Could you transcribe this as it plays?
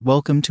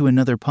Welcome to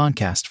another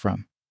podcast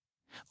from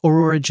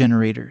Aurora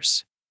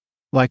Generators.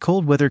 Why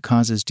cold weather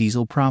causes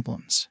diesel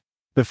problems.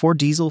 Before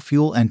diesel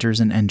fuel enters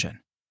an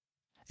engine,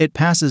 it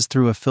passes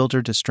through a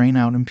filter to strain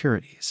out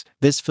impurities.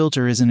 This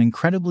filter is an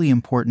incredibly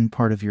important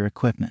part of your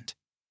equipment,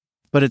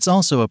 but it's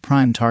also a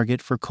prime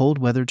target for cold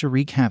weather to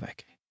wreak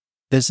havoc.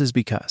 This is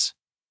because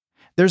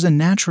there's a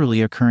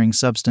naturally occurring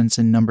substance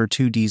in number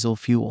 2 diesel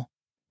fuel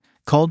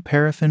called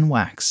paraffin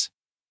wax.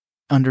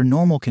 Under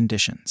normal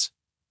conditions,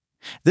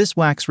 this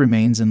wax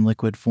remains in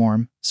liquid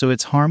form, so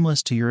it's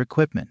harmless to your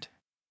equipment.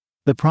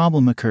 The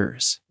problem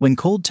occurs when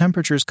cold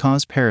temperatures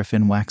cause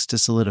paraffin wax to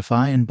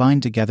solidify and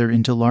bind together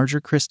into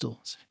larger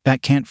crystals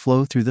that can't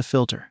flow through the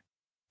filter.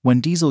 When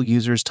diesel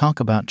users talk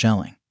about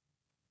gelling,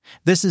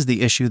 this is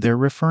the issue they're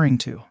referring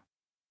to.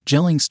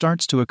 Gelling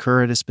starts to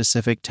occur at a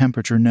specific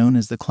temperature known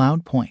as the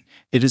cloud point.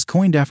 It is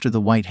coined after the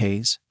white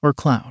haze, or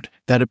cloud,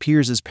 that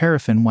appears as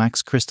paraffin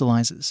wax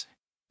crystallizes.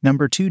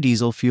 Number 2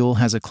 diesel fuel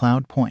has a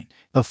cloud point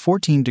of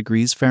 14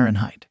 degrees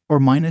Fahrenheit, or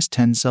minus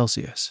 10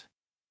 Celsius.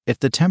 If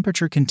the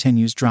temperature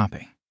continues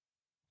dropping,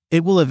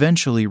 it will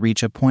eventually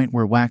reach a point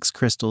where wax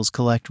crystals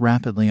collect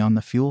rapidly on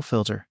the fuel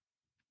filter,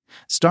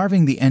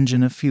 starving the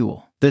engine of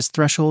fuel. This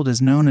threshold is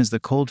known as the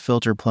cold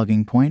filter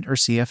plugging point, or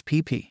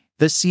CFPP.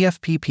 This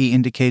CFPP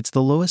indicates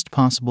the lowest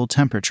possible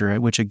temperature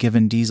at which a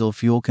given diesel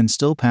fuel can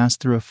still pass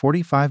through a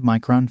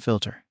 45-micron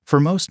filter. For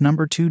most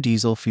number 2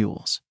 diesel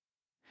fuels,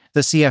 the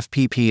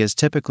CFPP is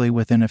typically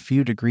within a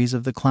few degrees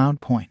of the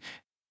cloud point.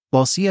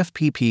 While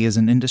CFPP is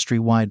an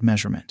industry-wide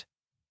measurement,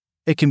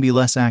 it can be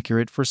less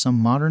accurate for some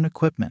modern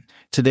equipment.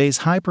 Today's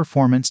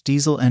high-performance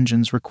diesel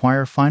engines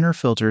require finer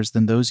filters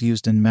than those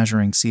used in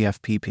measuring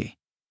CFPP,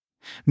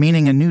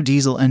 meaning a new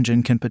diesel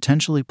engine can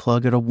potentially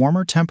plug at a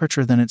warmer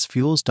temperature than its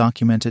fuel's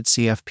documented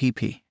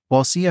CFPP.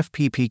 While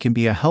CFPP can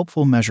be a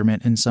helpful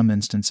measurement in some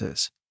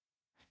instances,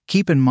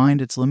 keep in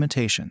mind its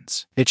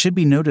limitations. It should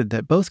be noted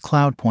that both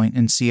cloud point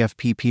and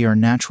CFPP are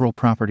natural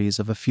properties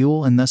of a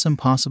fuel and thus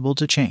impossible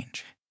to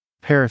change.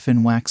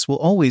 Paraffin wax will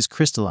always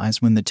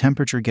crystallize when the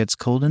temperature gets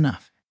cold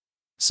enough.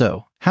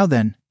 So, how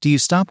then do you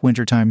stop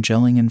wintertime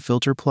gelling and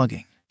filter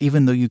plugging,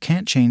 even though you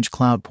can't change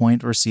cloud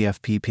point or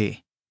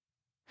CFPP?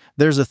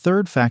 There's a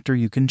third factor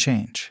you can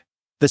change.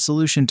 The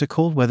solution to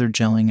cold weather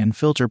gelling and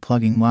filter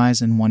plugging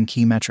lies in one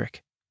key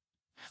metric: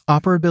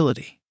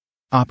 operability.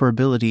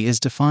 Operability is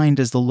defined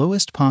as the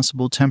lowest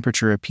possible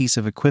temperature a piece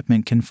of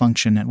equipment can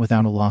function at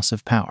without a loss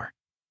of power.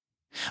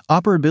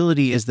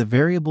 Operability is the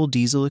variable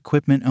diesel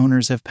equipment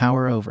owners have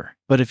power over.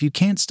 But if you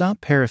can't stop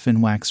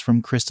paraffin wax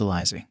from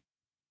crystallizing,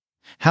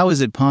 how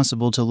is it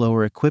possible to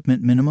lower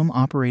equipment minimum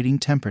operating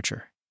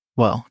temperature?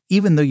 Well,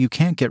 even though you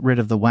can't get rid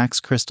of the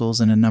wax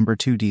crystals in a number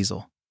 2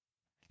 diesel,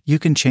 you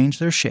can change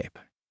their shape.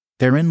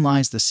 Therein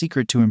lies the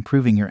secret to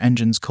improving your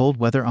engine's cold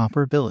weather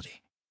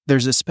operability.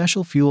 There's a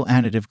special fuel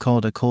additive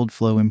called a cold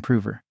flow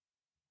improver,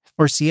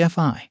 or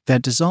CFI,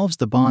 that dissolves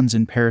the bonds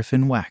in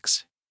paraffin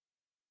wax.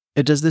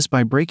 It does this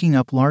by breaking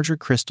up larger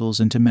crystals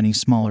into many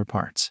smaller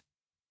parts.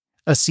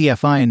 A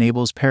CFI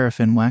enables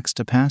paraffin wax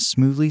to pass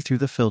smoothly through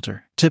the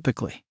filter.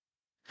 Typically,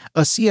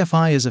 a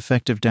CFI is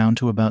effective down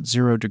to about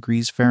 0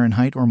 degrees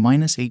Fahrenheit or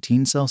minus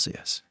 18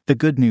 Celsius. The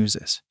good news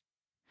is,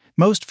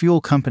 most fuel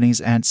companies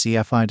add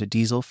CFI to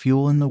diesel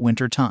fuel in the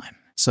winter time,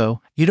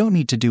 so you don't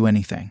need to do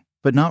anything.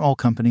 But not all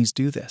companies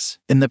do this.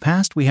 In the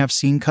past, we have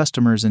seen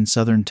customers in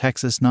southern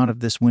Texas not have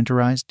this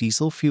winterized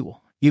diesel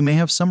fuel. You may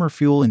have summer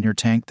fuel in your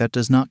tank that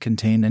does not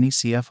contain any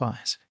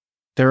CFIs.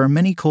 There are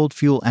many cold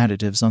fuel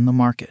additives on the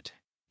market.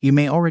 You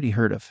may already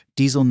heard of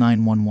Diesel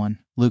 911,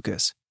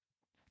 Lucas,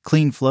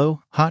 Clean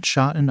Flow, Hot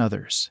Shot, and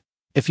others.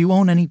 If you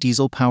own any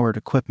diesel-powered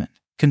equipment,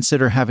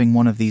 consider having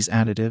one of these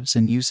additives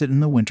and use it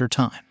in the winter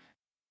time.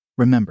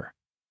 Remember,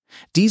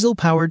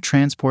 diesel-powered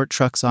transport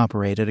trucks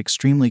operate at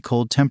extremely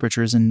cold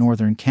temperatures in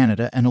northern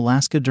Canada and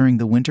Alaska during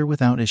the winter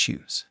without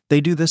issues.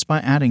 They do this by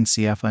adding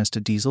CFIs to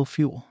diesel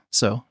fuel.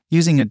 So,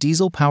 using a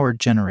diesel-powered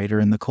generator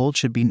in the cold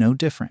should be no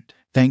different.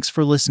 Thanks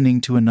for listening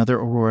to another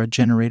Aurora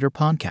Generator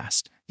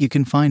podcast. You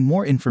can find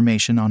more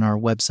information on our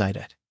website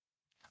at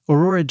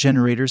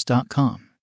auroragenerators.com.